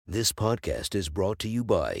This podcast is brought to you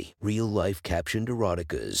by Real Life Captioned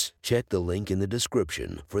Eroticas. Check the link in the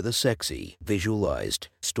description for the sexy, visualized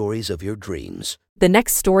stories of your dreams. The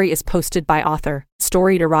next story is posted by author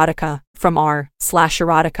Storied Erotica from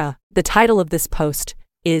r/erotica. The title of this post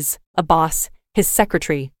is A Boss, His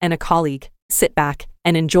Secretary, and a Colleague. Sit back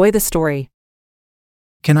and enjoy the story.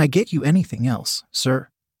 Can I get you anything else, sir?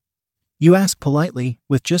 You ask politely,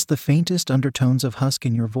 with just the faintest undertones of husk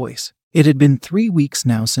in your voice. It had been 3 weeks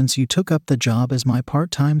now since you took up the job as my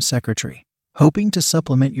part-time secretary, hoping to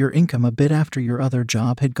supplement your income a bit after your other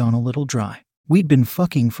job had gone a little dry. We'd been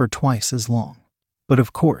fucking for twice as long. But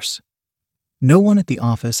of course, no one at the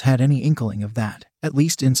office had any inkling of that, at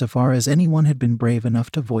least insofar as anyone had been brave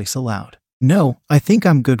enough to voice aloud. No, I think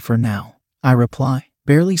I'm good for now, I reply,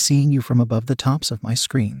 barely seeing you from above the tops of my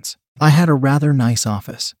screens. I had a rather nice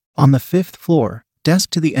office, on the 5th floor, desk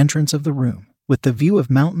to the entrance of the room, with the view of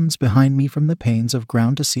mountains behind me from the panes of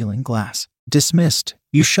ground-to-ceiling glass. Dismissed,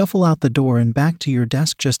 you shuffle out the door and back to your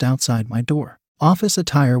desk just outside my door. Office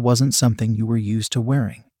attire wasn't something you were used to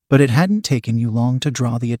wearing, but it hadn't taken you long to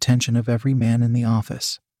draw the attention of every man in the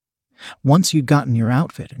office. Once you'd gotten your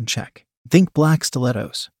outfit in check, think black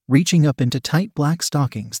stilettos, reaching up into tight black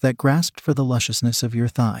stockings that grasped for the lusciousness of your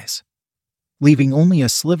thighs, leaving only a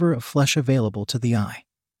sliver of flesh available to the eye.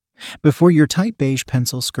 Before your tight beige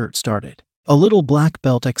pencil skirt started, a little black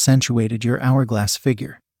belt accentuated your hourglass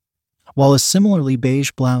figure, while a similarly beige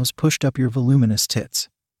blouse pushed up your voluminous tits,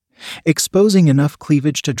 exposing enough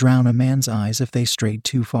cleavage to drown a man's eyes if they strayed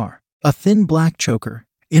too far. A thin black choker,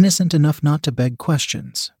 innocent enough not to beg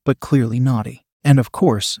questions, but clearly naughty. And of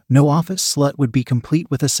course, no office slut would be complete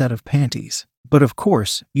with a set of panties. But of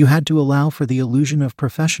course, you had to allow for the illusion of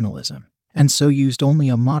professionalism, and so used only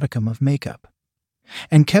a modicum of makeup,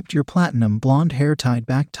 and kept your platinum blonde hair tied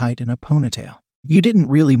back tight in a ponytail. You didn't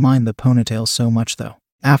really mind the ponytail so much though.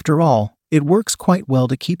 After all, it works quite well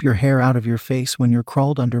to keep your hair out of your face when you're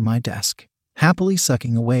crawled under my desk, happily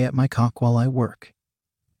sucking away at my cock while I work,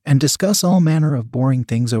 and discuss all manner of boring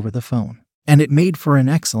things over the phone. And it made for an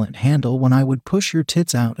excellent handle when I would push your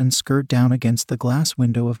tits out and skirt down against the glass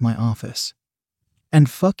window of my office, and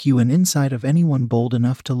fuck you an inside of anyone bold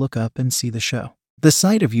enough to look up and see the show. The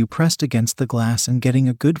sight of you pressed against the glass and getting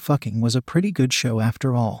a good fucking was a pretty good show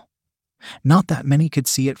after all. Not that many could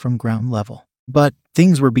see it from ground level. But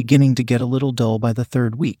things were beginning to get a little dull by the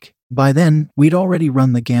 3rd week. By then, we'd already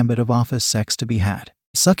run the gambit of office sex to be had.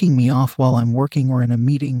 Sucking me off while I'm working or in a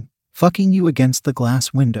meeting, fucking you against the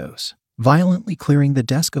glass windows, violently clearing the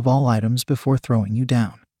desk of all items before throwing you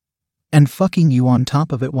down, and fucking you on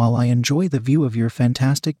top of it while I enjoy the view of your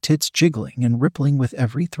fantastic tits jiggling and rippling with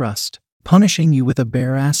every thrust, punishing you with a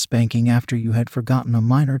bare-ass spanking after you had forgotten a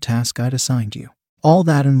minor task I'd assigned you. All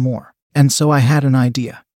that and more. And so I had an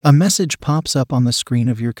idea. A message pops up on the screen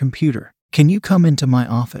of your computer. Can you come into my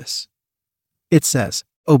office? It says,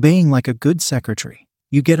 obeying like a good secretary,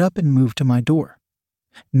 you get up and move to my door,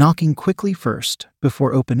 knocking quickly first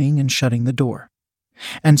before opening and shutting the door,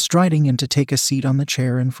 and striding in to take a seat on the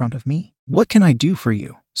chair in front of me. What can I do for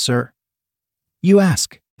you, sir? You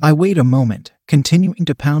ask. I wait a moment, continuing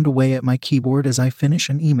to pound away at my keyboard as I finish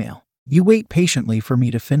an email. You wait patiently for me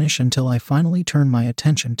to finish until I finally turn my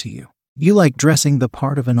attention to you. You like dressing the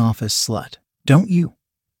part of an office slut, don't you?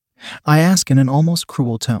 I ask in an almost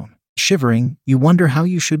cruel tone. Shivering, you wonder how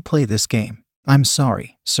you should play this game. I'm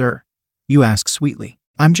sorry, sir. You ask sweetly.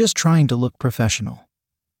 I'm just trying to look professional.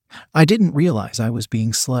 I didn't realize I was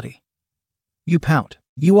being slutty. You pout.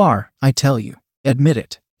 You are, I tell you. Admit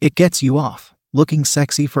it. It gets you off, looking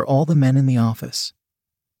sexy for all the men in the office.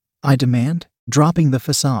 I demand, dropping the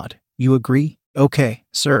facade. You agree? Okay,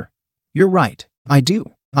 sir. You're right. I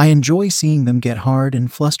do. I enjoy seeing them get hard and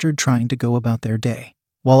flustered trying to go about their day,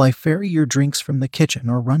 while I ferry your drinks from the kitchen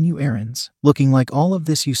or run you errands, looking like all of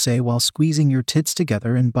this you say while squeezing your tits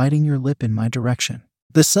together and biting your lip in my direction.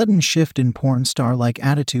 The sudden shift in porn star-like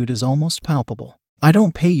attitude is almost palpable. I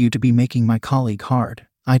don't pay you to be making my colleague hard,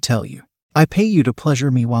 I tell you. I pay you to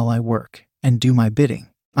pleasure me while I work, and do my bidding.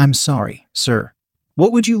 I'm sorry, sir.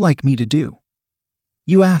 What would you like me to do?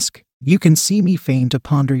 You ask. You can see me feign to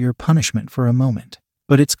ponder your punishment for a moment,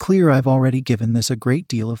 but it's clear I've already given this a great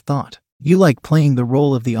deal of thought. You like playing the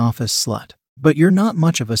role of the office slut, but you're not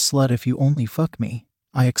much of a slut if you only fuck me,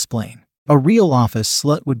 I explain. A real office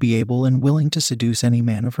slut would be able and willing to seduce any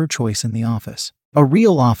man of her choice in the office. A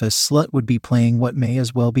real office slut would be playing what may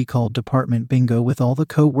as well be called department bingo with all the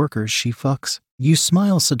co-workers she fucks. You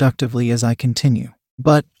smile seductively as I continue.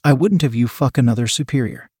 But I wouldn't have you fuck another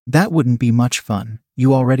superior. That wouldn't be much fun.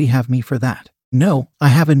 You already have me for that. No, I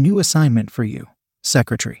have a new assignment for you,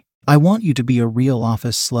 secretary. I want you to be a real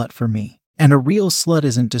office slut for me. And a real slut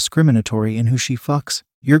isn't discriminatory in who she fucks.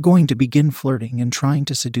 You're going to begin flirting and trying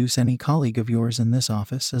to seduce any colleague of yours in this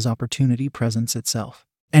office as opportunity presents itself.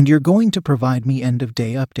 And you're going to provide me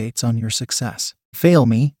end-of-day updates on your success. Fail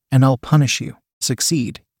me, and I'll punish you.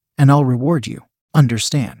 Succeed, and I'll reward you.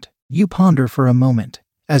 Understand? You ponder for a moment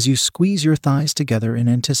as you squeeze your thighs together in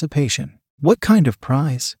anticipation. What kind of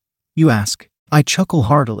prize? You ask. I chuckle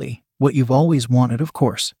heartily. What you've always wanted, of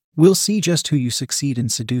course. We'll see just who you succeed in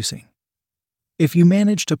seducing. If you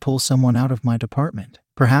manage to pull someone out of my department,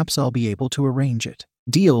 perhaps I'll be able to arrange it.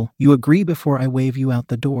 Deal, you agree before I wave you out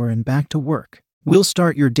the door and back to work. We'll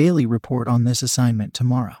start your daily report on this assignment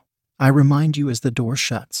tomorrow. I remind you as the door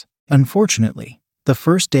shuts. Unfortunately, the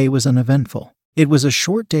first day was uneventful. It was a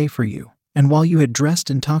short day for you, and while you had dressed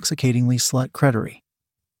intoxicatingly slut-credery,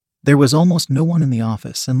 there was almost no one in the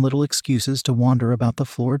office and little excuses to wander about the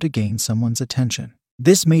floor to gain someone's attention.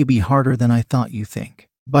 This may be harder than I thought you think.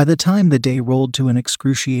 By the time the day rolled to an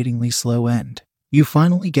excruciatingly slow end, you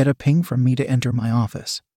finally get a ping from me to enter my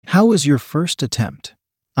office. How was your first attempt?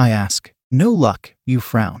 I ask. No luck, you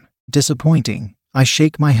frown. Disappointing. I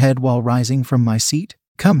shake my head while rising from my seat.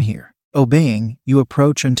 Come here. Obeying, you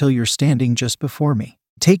approach until you're standing just before me.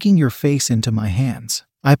 Taking your face into my hands,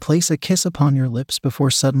 I place a kiss upon your lips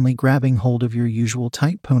before suddenly grabbing hold of your usual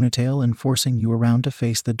tight ponytail and forcing you around to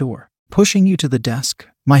face the door. Pushing you to the desk,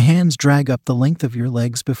 my hands drag up the length of your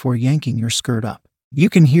legs before yanking your skirt up. You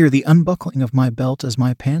can hear the unbuckling of my belt as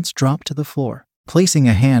my pants drop to the floor. Placing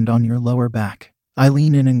a hand on your lower back, I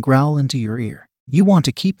lean in and growl into your ear. You want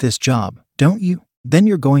to keep this job, don't you? Then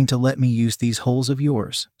you're going to let me use these holes of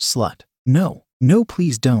yours, slut. No,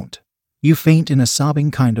 please don't. You faint in a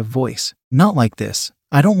sobbing kind of voice. Not like this.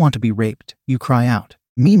 I don't want to be raped, you cry out.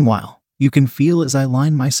 Meanwhile, you can feel as I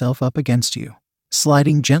line myself up against you,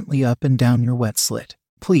 sliding gently up and down your wet slit.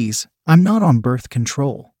 Please, I'm not on birth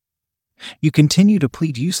control. You continue to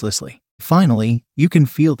plead uselessly. Finally, you can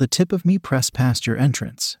feel the tip of me press past your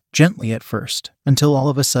entrance, gently at first, until all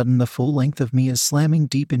of a sudden the full length of me is slamming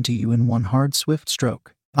deep into you in one hard, swift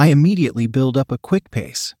stroke. I immediately build up a quick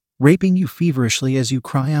pace, raping you feverishly as you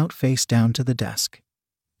cry out face down to the desk.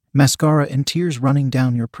 Mascara and tears running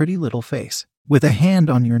down your pretty little face. With a hand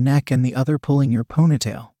on your neck and the other pulling your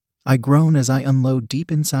ponytail, I groan as I unload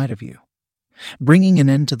deep inside of you, bringing an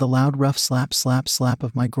end to the loud rough slap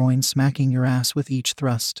of my groin smacking your ass with each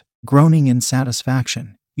thrust. Groaning in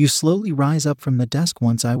satisfaction, you slowly rise up from the desk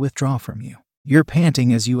once I withdraw from you. You're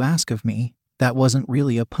panting as you ask of me, that wasn't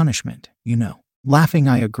really a punishment, you know. Laughing,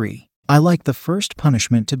 I agree. I like the first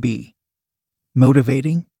punishment to be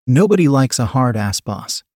motivating. Nobody likes a hard-ass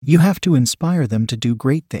boss. You have to inspire them to do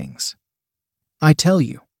great things. I tell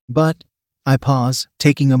you, but I pause,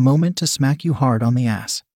 taking a moment to smack you hard on the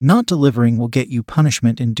ass. Not delivering will get you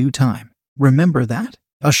punishment in due time. Remember that?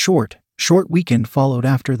 A short weekend followed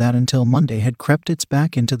after that until Monday had crept its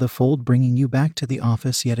back into the fold, bringing you back to the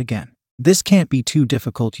office yet again. This can't be too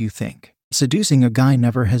difficult, you think. Seducing a guy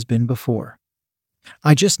never has been before.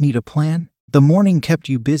 I just need a plan. The morning kept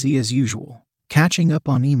you busy as usual, catching up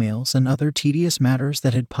on emails and other tedious matters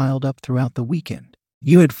that had piled up throughout the weekend.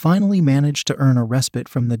 You had finally managed to earn a respite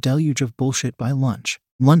from the deluge of bullshit by lunch.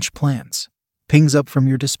 Lunch plans. Pings up from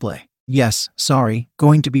your display. Yes, sorry,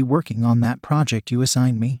 going to be working on that project you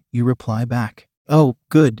assigned me, you reply back. Oh,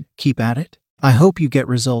 good, keep at it. I hope you get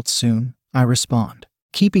results soon, I respond.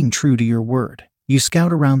 Keeping true to your word, you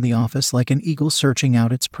scout around the office like an eagle searching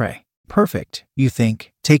out its prey. Perfect, you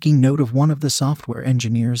think, taking note of one of the software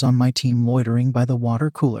engineers on my team loitering by the water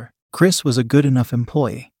cooler. Chris was a good enough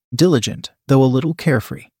employee, diligent, though a little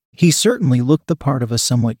carefree. He certainly looked the part of a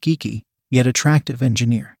somewhat geeky, yet attractive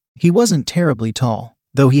engineer. He wasn't terribly tall,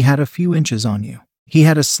 though he had a few inches on you. He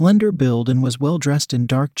had a slender build and was well dressed in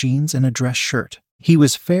dark jeans and a dress shirt. He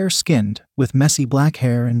was fair-skinned, with messy black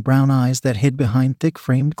hair and brown eyes that hid behind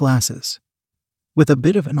thick-framed glasses. With a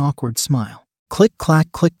bit of an awkward smile.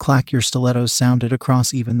 Click-clack, your stilettos sounded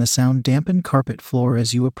across even the sound-dampened carpet floor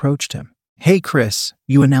as you approached him. Hey Chris,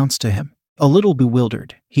 you announced to him. A little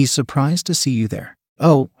bewildered, he's surprised to see you there.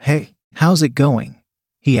 Oh, hey, how's it going?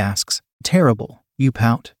 He asks. Terrible, you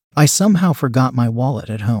pout. I somehow forgot my wallet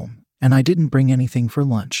at home, and I didn't bring anything for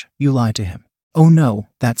lunch, you lie to him. Oh no,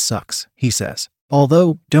 that sucks, he says.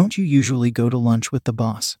 Although, don't you usually go to lunch with the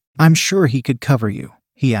boss? I'm sure he could cover you,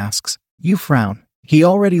 he asks. You frown. He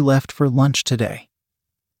already left for lunch today.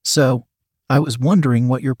 So, I was wondering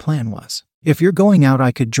what your plan was. If you're going out,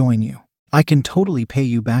 I could join you. I can totally pay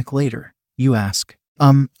you back later, you ask.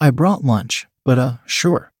 I brought lunch, but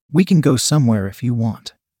sure, we can go somewhere if you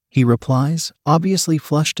want. He replies, obviously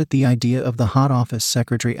flushed at the idea of the hot office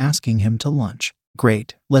secretary asking him to lunch.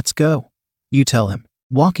 Great, let's go. You tell him.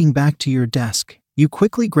 Walking back to your desk, you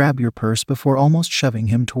quickly grab your purse before almost shoving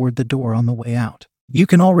him toward the door on the way out. You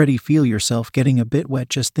can already feel yourself getting a bit wet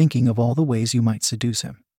just thinking of all the ways you might seduce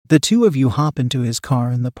him. The two of you hop into his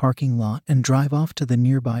car in the parking lot and drive off to the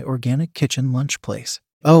nearby organic kitchen lunch place.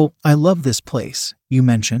 "Oh, I love this place," you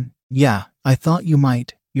mention. "Yeah, I thought you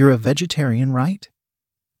might. You're a vegetarian, right?"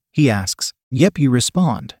 he asks. "Yep," you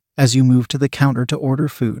respond, as you move to the counter to order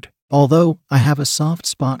food. "Although, I have a soft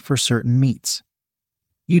spot for certain meats."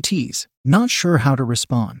 You tease. Not sure how to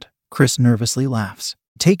respond. Chris nervously laughs.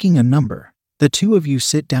 Taking a number, the two of you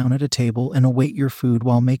sit down at a table and await your food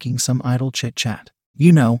while making some idle chit-chat.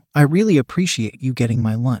 "You know, I really appreciate you getting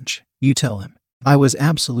my lunch," you tell him. "I was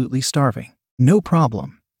absolutely starving." "No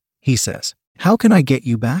problem," he says. "How can I get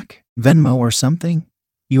you back? Venmo or something?"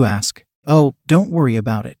 you ask. "Oh, don't worry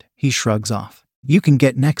about it," he shrugs off. "You can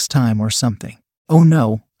get next time or something." "Oh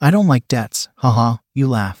no, I don't like debts, haha," you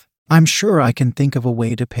laugh. "I'm sure I can think of a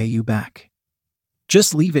way to pay you back."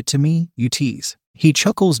 "Just leave it to me," you tease. He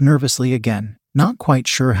chuckles nervously again, not quite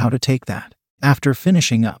sure how to take that. After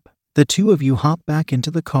finishing up, the two of you hop back into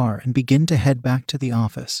the car and begin to head back to the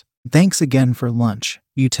office. "Thanks again for lunch,"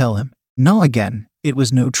 you tell him. "No again, it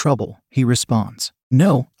was no trouble," he responds.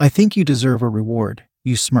 "No, I think you deserve a reward,"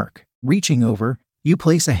 you smirk. Reaching over, you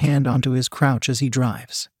place a hand onto his crotch as he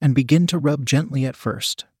drives, and begin to rub gently at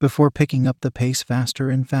first, before picking up the pace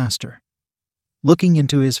faster and faster. Looking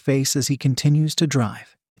into his face as he continues to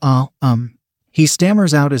drive. He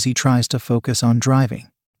stammers out as he tries to focus on driving.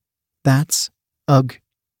 Ugh.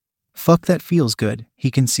 "Fuck, that feels good,"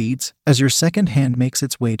 he concedes, as your second hand makes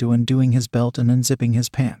its way to undoing his belt and unzipping his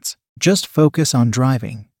pants. "Just focus on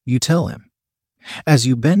driving," you tell him, as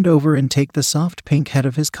you bend over and take the soft pink head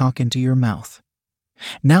of his cock into your mouth.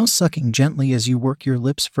 Now sucking gently as you work your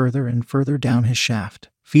lips further and further down his shaft,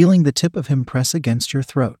 feeling the tip of him press against your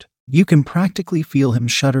throat. You can practically feel him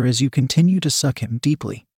shudder as you continue to suck him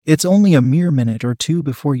deeply. It's only a mere minute or two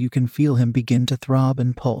before you can feel him begin to throb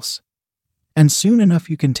and pulse. And soon enough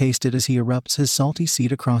you can taste it as he erupts his salty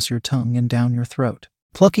seed across your tongue and down your throat.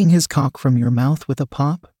 Plucking his cock from your mouth with a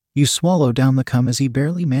pop, you swallow down the cum as he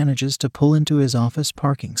barely manages to pull into his office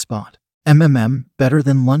parking spot. Better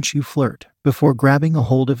than lunch, you flirt, before grabbing a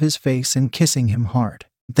hold of his face and kissing him hard.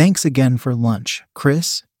 "Thanks again for lunch,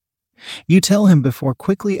 Chris," you tell him before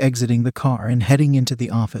quickly exiting the car and heading into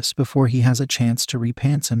the office before he has a chance to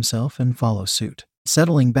repants himself and follow suit.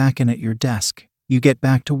 Settling back in at your desk, you get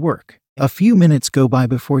back to work. A few minutes go by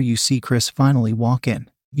before you see Chris finally walk in.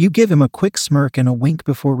 You give him a quick smirk and a wink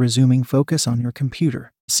before resuming focus on your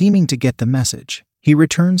computer. Seeming to get the message, he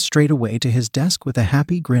returns straight away to his desk with a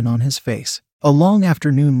happy grin on his face. A long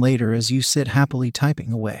afternoon later as you sit happily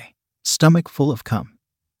typing away, stomach full of cum.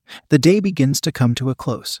 The day begins to come to a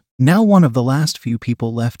close. Now one of the last few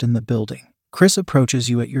people left in the building, Chris approaches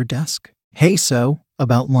you at your desk. "Hey, so,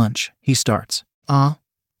 about lunch," he starts.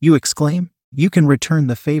 You exclaim. "You can return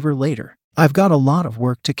the favor later. I've got a lot of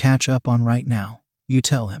work to catch up on right now," you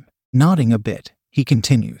tell him. Nodding a bit, he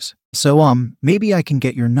continues. "So, maybe I can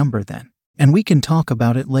get your number then, and we can talk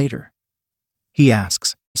about it later." He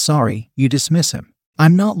asks. "Sorry," you dismiss him.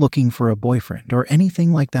 "I'm not looking for a boyfriend or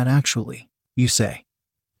anything like that actually," you say,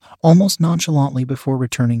 almost nonchalantly before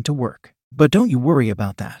returning to work. "But don't you worry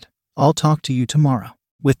about that. I'll talk to you tomorrow."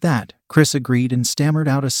 With that, Chris agreed and stammered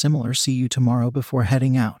out a similar "see you tomorrow" before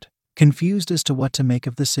heading out, confused as to what to make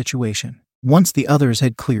of the situation. Once the others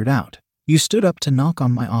had cleared out, you stood up to knock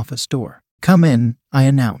on my office door. "Come in," I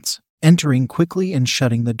announce. Entering quickly and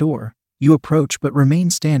shutting the door, you approach but remain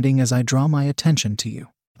standing as I draw my attention to you.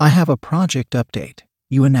 "I have a project update,"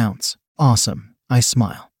 you announce. "Awesome," I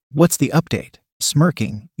smile. "What's the update?"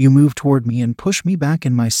 Smirking, you move toward me and push me back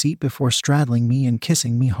in my seat before straddling me and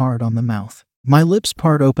kissing me hard on the mouth. My lips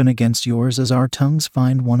part open against yours as our tongues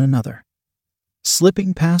find one another,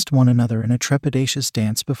 slipping past one another in a trepidatious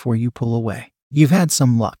dance before you pull away. "You've had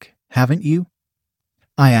some luck, haven't you?"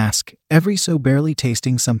 I ask, every so barely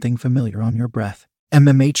tasting something familiar on your breath.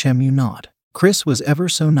 You nod. "Chris was ever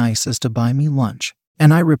so nice as to buy me lunch,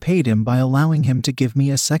 and I repaid him by allowing him to give me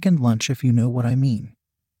a second lunch, if you know what I mean."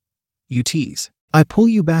 You tease. I pull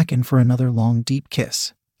you back in for another long deep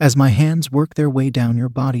kiss, as my hands work their way down your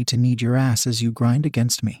body to knead your ass as you grind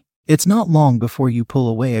against me. It's not long before you pull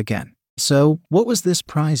away again. "So, what was this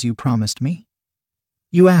prize you promised me?"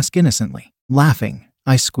 you ask innocently. Laughing,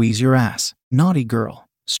 I squeeze your ass. "Naughty girl.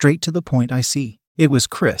 Straight to the point, I see." "It was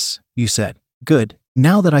Chris," you said. "Good.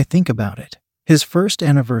 Now that I think about it, his first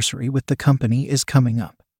anniversary with the company is coming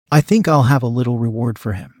up. I think I'll have a little reward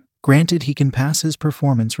for him, granted he can pass his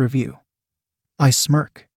performance review." I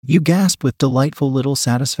smirk. You gasp with delightful little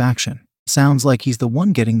satisfaction. "Sounds like he's the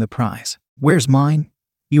one getting the prize. Where's mine?"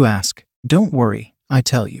 You ask. Don't worry, I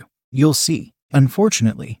tell you. You'll see.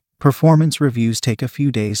 Unfortunately, performance reviews take a few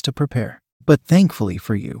days to prepare. But thankfully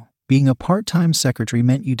for you, being a part-time secretary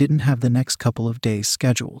meant you didn't have the next couple of days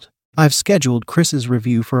scheduled. I've scheduled Chris's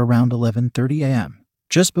review for around 11:30 a.m.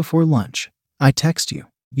 Just before lunch. I text you.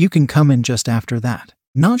 You can come in just after that.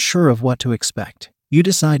 Not sure of what to expect. You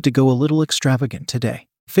decide to go a little extravagant today.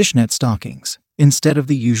 Fishnet stockings, instead of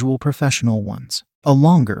the usual professional ones. A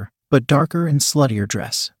longer, but darker and sluttier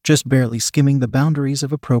dress, just barely skimming the boundaries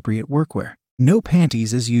of appropriate workwear. No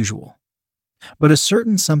panties as usual. But a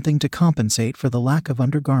certain something to compensate for the lack of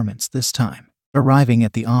undergarments this time. Arriving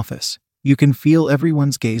at the office, you can feel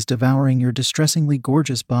everyone's gaze devouring your distressingly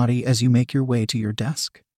gorgeous body as you make your way to your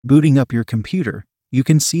desk. Booting up your computer, you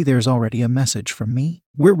can see there's already a message from me.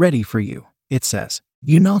 We're ready for you, it says.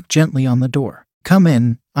 You knock gently on the door. Come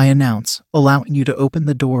in, I announce, allowing you to open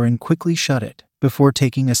the door and quickly shut it, before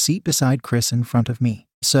taking a seat beside Chris in front of me.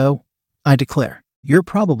 So, I declare, you're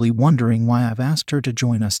probably wondering why I've asked her to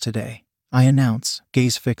join us today. I announce,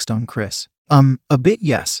 gaze fixed on Chris. A bit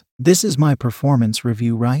yes. This is my performance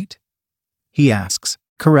review, right? He asks.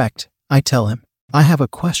 Correct, I tell him. I have a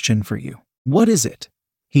question for you. What is it?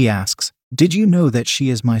 He asks. Did you know that she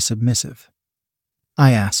is my submissive?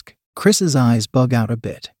 I ask. Chris's eyes bug out a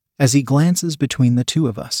bit as he glances between the two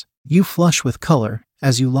of us. You flush with color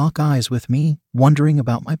as you lock eyes with me, wondering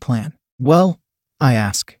about my plan. Well, I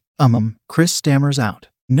ask. Chris stammers out.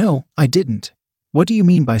 No, I didn't. What do you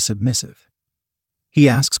mean by submissive? He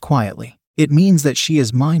asks quietly. It means that she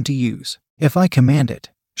is mine to use. If I command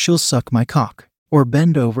it, she'll suck my cock, or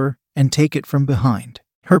bend over and take it from behind.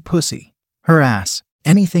 Her pussy, her ass,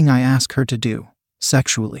 anything I ask her to do,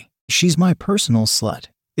 sexually. She's my personal slut,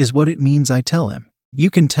 is what it means, I tell him. You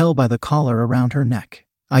can tell by the collar around her neck.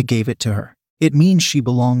 I gave it to her. It means she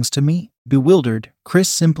belongs to me. Bewildered, Chris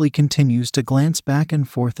simply continues to glance back and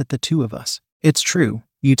forth at the two of us. It's true,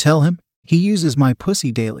 you tell him. He uses my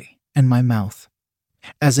pussy daily, and my mouth.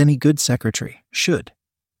 As any good secretary should.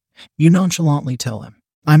 You nonchalantly tell him.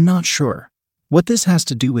 I'm not sure. What this has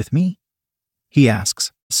to do with me? He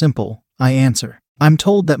asks. Simple, I answer. I'm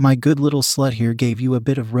told that my good little slut here gave you a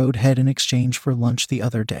bit of roadhead in exchange for lunch the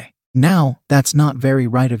other day. Now, that's not very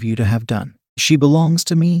right of you to have done. She belongs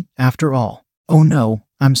to me, after all. Oh no,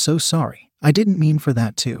 I'm so sorry. I didn't mean for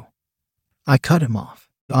that too. I cut him off.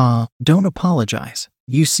 Don't apologize.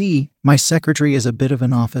 You see, my secretary is a bit of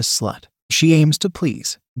an office slut. She aims to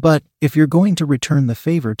please. But if you're going to return the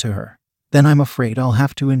favor to her, then I'm afraid I'll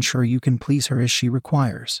have to ensure you can please her as she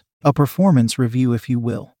requires. A performance review, if you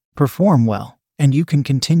will. Perform well, and you can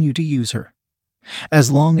continue to use her. As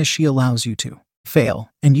long as she allows you to. Fail,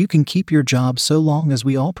 and you can keep your job so long as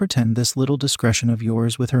we all pretend this little discretion of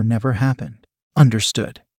yours with her never happened.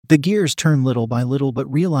 Understood. The gears turn little by little,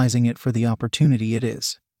 but realizing it for the opportunity it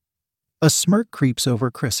is. A smirk creeps over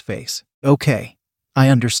Chris' face. Okay. I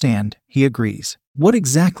understand, he agrees. What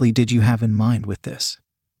exactly did you have in mind with this?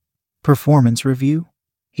 Performance review?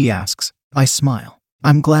 He asks. I smile.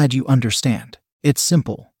 I'm glad you understand. It's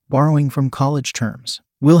simple, borrowing from college terms.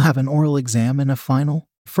 We'll have an oral exam and a final.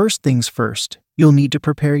 First things first, you'll need to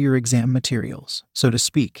prepare your exam materials, so to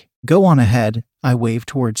speak. Go on ahead, I wave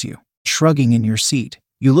towards you. Shrugging in your seat,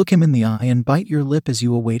 you look him in the eye and bite your lip as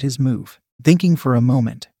you await his move. Thinking for a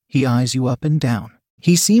moment, he eyes you up and down.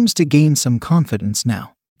 He seems to gain some confidence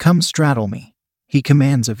now. Come straddle me, he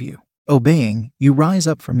commands of you. Obeying, you rise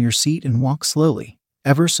up from your seat and walk slowly,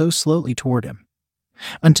 ever so slowly toward him,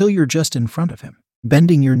 until you're just in front of him.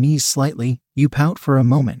 Bending your knees slightly, you pout for a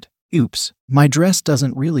moment. Oops, my dress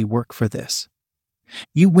doesn't really work for this.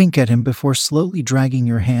 You wink at him before slowly dragging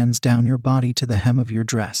your hands down your body to the hem of your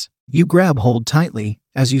dress. You grab hold tightly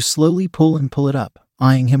as you slowly pull it up,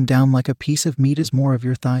 eyeing him down like a piece of meat as more of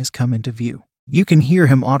your thighs come into view. You can hear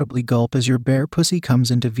him audibly gulp as your bare pussy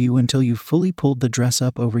comes into view until you've fully pulled the dress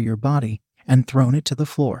up over your body and thrown it to the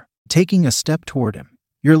floor. Taking a step toward him,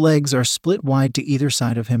 your legs are split wide to either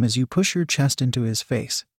side of him as you push your chest into his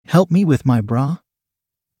face. Help me with my bra?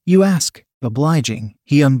 You ask. Obliging,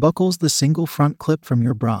 he unbuckles the single front clip from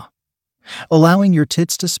your bra, allowing your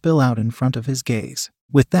tits to spill out in front of his gaze.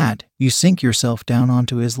 With that, you sink yourself down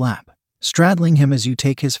onto his lap, straddling him as you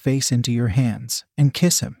take his face into your hands and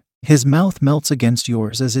kiss him. His mouth melts against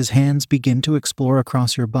yours as his hands begin to explore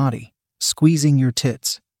across your body, squeezing your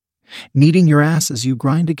tits, kneading your ass as you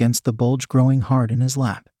grind against the bulge growing hard in his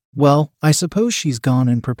lap. Well, I suppose she's gone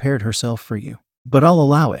and prepared herself for you, but I'll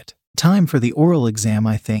allow it. Time for the oral exam,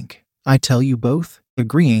 I think. I tell you both.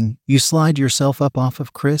 Agreeing, you slide yourself up off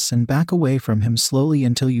of Chris and back away from him slowly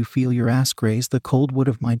until you feel your ass graze the cold wood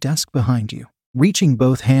of my desk behind you. Reaching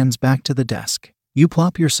both hands back to the desk, You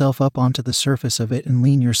plop yourself up onto the surface of it and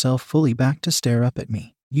lean yourself fully back to stare up at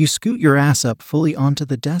me. You scoot your ass up fully onto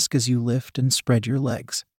the desk as you lift and spread your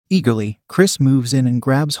legs. Eagerly, Chris moves in and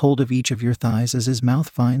grabs hold of each of your thighs as his mouth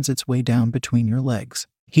finds its way down between your legs.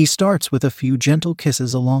 He starts with a few gentle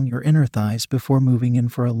kisses along your inner thighs before moving in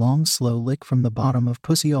for a long, slow lick from the bottom of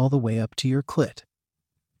pussy all the way up to your clit,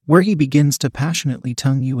 where he begins to passionately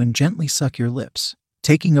tongue you and gently suck your lips,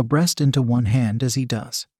 taking a breast into one hand as he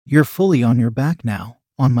does. You're fully on your back now,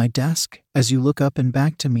 on my desk, as you look up and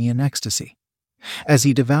back to me in ecstasy. As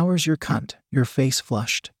he devours your cunt, your face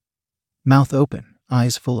flushed, mouth open,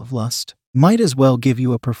 eyes full of lust. Might as well give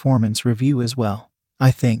you a performance review as well, I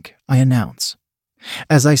think, I announce,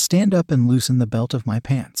 as I stand up and loosen the belt of my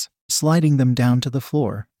pants, sliding them down to the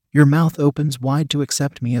floor. Your mouth opens wide to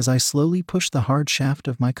accept me as I slowly push the hard shaft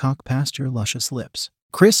of my cock past your luscious lips.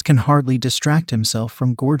 Chris can hardly distract himself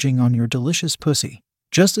from gorging on your delicious pussy,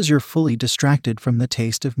 just as you're fully distracted from the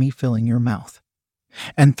taste of me filling your mouth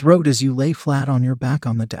and throat as you lay flat on your back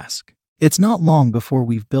on the desk. It's not long before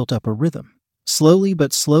we've built up a rhythm, slowly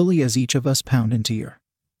but slowly as each of us pound into your.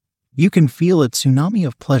 You can feel a tsunami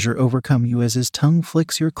of pleasure overcome you as his tongue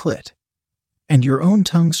flicks your clit, and your own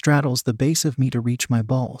tongue straddles the base of me to reach my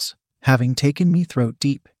balls, having taken me throat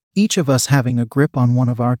deep, each of us having a grip on one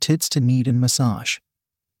of our tits to knead and massage,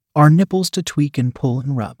 our nipples to tweak and pull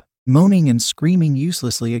and rub, moaning and screaming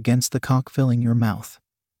uselessly against the cock filling your mouth.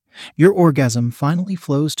 Your orgasm finally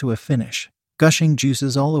flows to a finish, gushing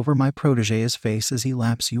juices all over my protege's face as he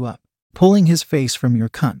laps you up. Pulling his face from your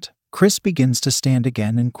cunt, Chris begins to stand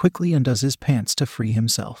again and quickly undoes his pants to free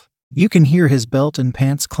himself. You can hear his belt and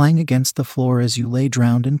pants clang against the floor as you lay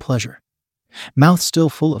drowned in pleasure. Mouth still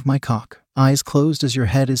full of my cock, eyes closed as your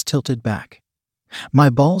head is tilted back, my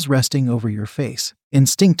balls resting over your face.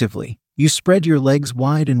 Instinctively, you spread your legs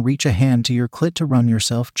wide and reach a hand to your clit to run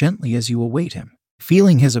yourself gently as you await him.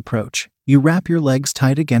 Feeling his approach, you wrap your legs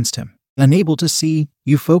tight against him. Unable to see,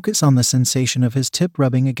 you focus on the sensation of his tip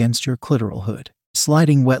rubbing against your clitoral hood,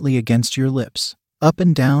 sliding wetly against your lips, up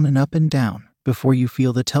and down, before you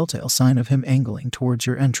feel the telltale sign of him angling towards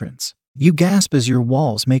your entrance. You gasp as your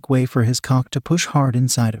walls make way for his cock to push hard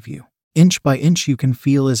inside of you. Inch by inch you can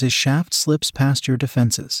feel as his shaft slips past your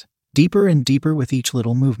defenses, deeper and deeper with each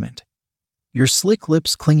little movement, your slick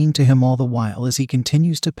lips clinging to him all the while as he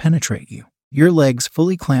continues to penetrate you. Your legs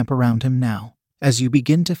fully clamp around him now, as you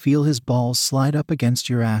begin to feel his balls slide up against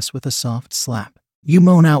your ass with a soft slap. You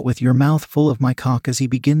moan out with your mouth full of my cock as he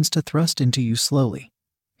begins to thrust into you slowly,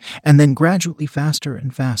 and then gradually faster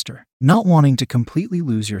and faster. Not wanting to completely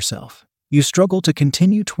lose yourself, you struggle to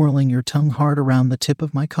continue twirling your tongue hard around the tip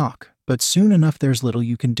of my cock, but soon enough there's little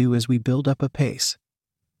you can do as we build up a pace,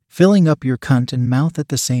 filling up your cunt and mouth at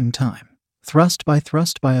the same time. Thrust by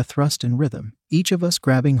a thrust in rhythm, each of us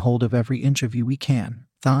grabbing hold of every inch of you we can,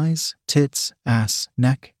 thighs, tits, ass,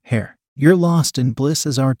 neck, hair. You're lost in bliss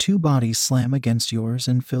as our two bodies slam against yours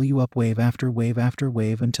and fill you up wave after wave after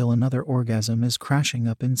wave until another orgasm is crashing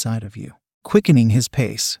up inside of you. Quickening his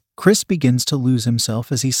pace, Chris begins to lose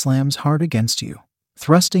himself as he slams hard against you,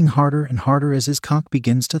 thrusting harder and harder as his cock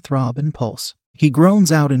begins to throb and pulse. He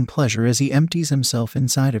groans out in pleasure as he empties himself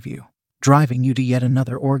inside of you, driving you to yet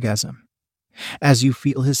another orgasm. As you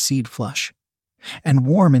feel his seed flush and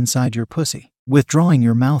warm inside your pussy, withdrawing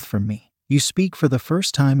your mouth from me, you speak for the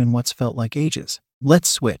first time in what's felt like ages. Let's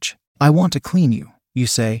switch. I want to clean you, you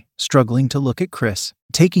say, struggling to look at Chris.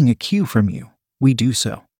 Taking a cue from you, we do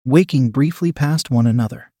so. Waking briefly past one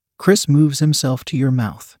another, Chris moves himself to your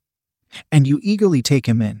mouth, and you eagerly take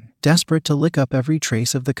him in, desperate to lick up every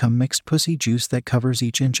trace of the cum-mixed pussy juice that covers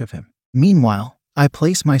each inch of him. Meanwhile, I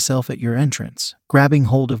place myself at your entrance, grabbing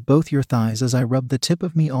hold of both your thighs as I rub the tip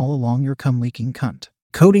of me all along your cum-leaking cunt.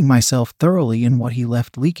 Coating myself thoroughly in what he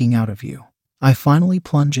left leaking out of you, I finally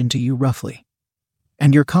plunge into you roughly,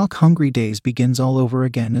 and your cock-hungry days begins all over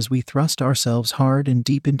again as we thrust ourselves hard and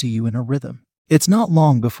deep into you in a rhythm. It's not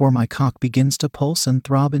long before my cock begins to pulse and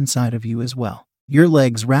throb inside of you as well. Your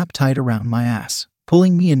legs wrap tight around my ass,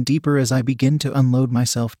 pulling me in deeper as I begin to unload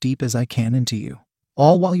myself deep as I can into you,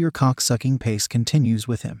 all while your cock-sucking pace continues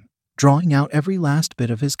with him, drawing out every last bit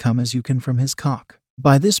of his cum as you can from his cock.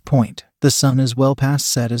 By this point, the sun is well past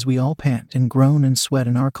set as we all pant and groan and sweat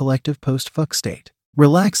in our collective post-fuck state.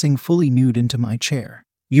 Relaxing fully nude into my chair,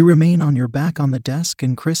 you remain on your back on the desk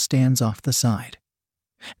and Chris stands off the side,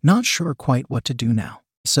 not sure quite what to do now.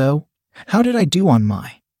 So, how did I do on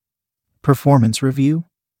my performance review?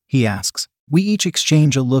 He asks. We each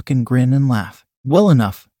exchange a look and grin and laugh. Well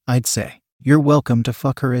enough, I'd say. You're welcome to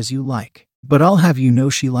fuck her as you like, but I'll have you know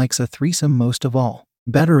she likes a threesome most of all.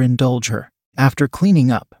 Better indulge her. After cleaning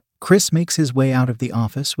up, Chris makes his way out of the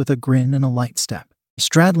office with a grin and a light step.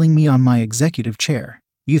 Straddling me on my executive chair,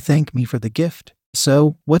 you thank me for the gift.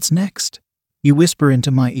 So, what's next? You whisper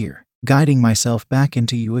into my ear, guiding myself back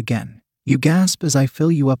into you again. You gasp as I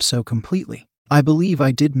fill you up so completely. I believe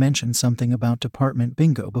I did mention something about department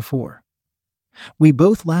bingo before. We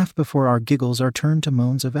both laugh before our giggles are turned to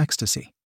moans of ecstasy.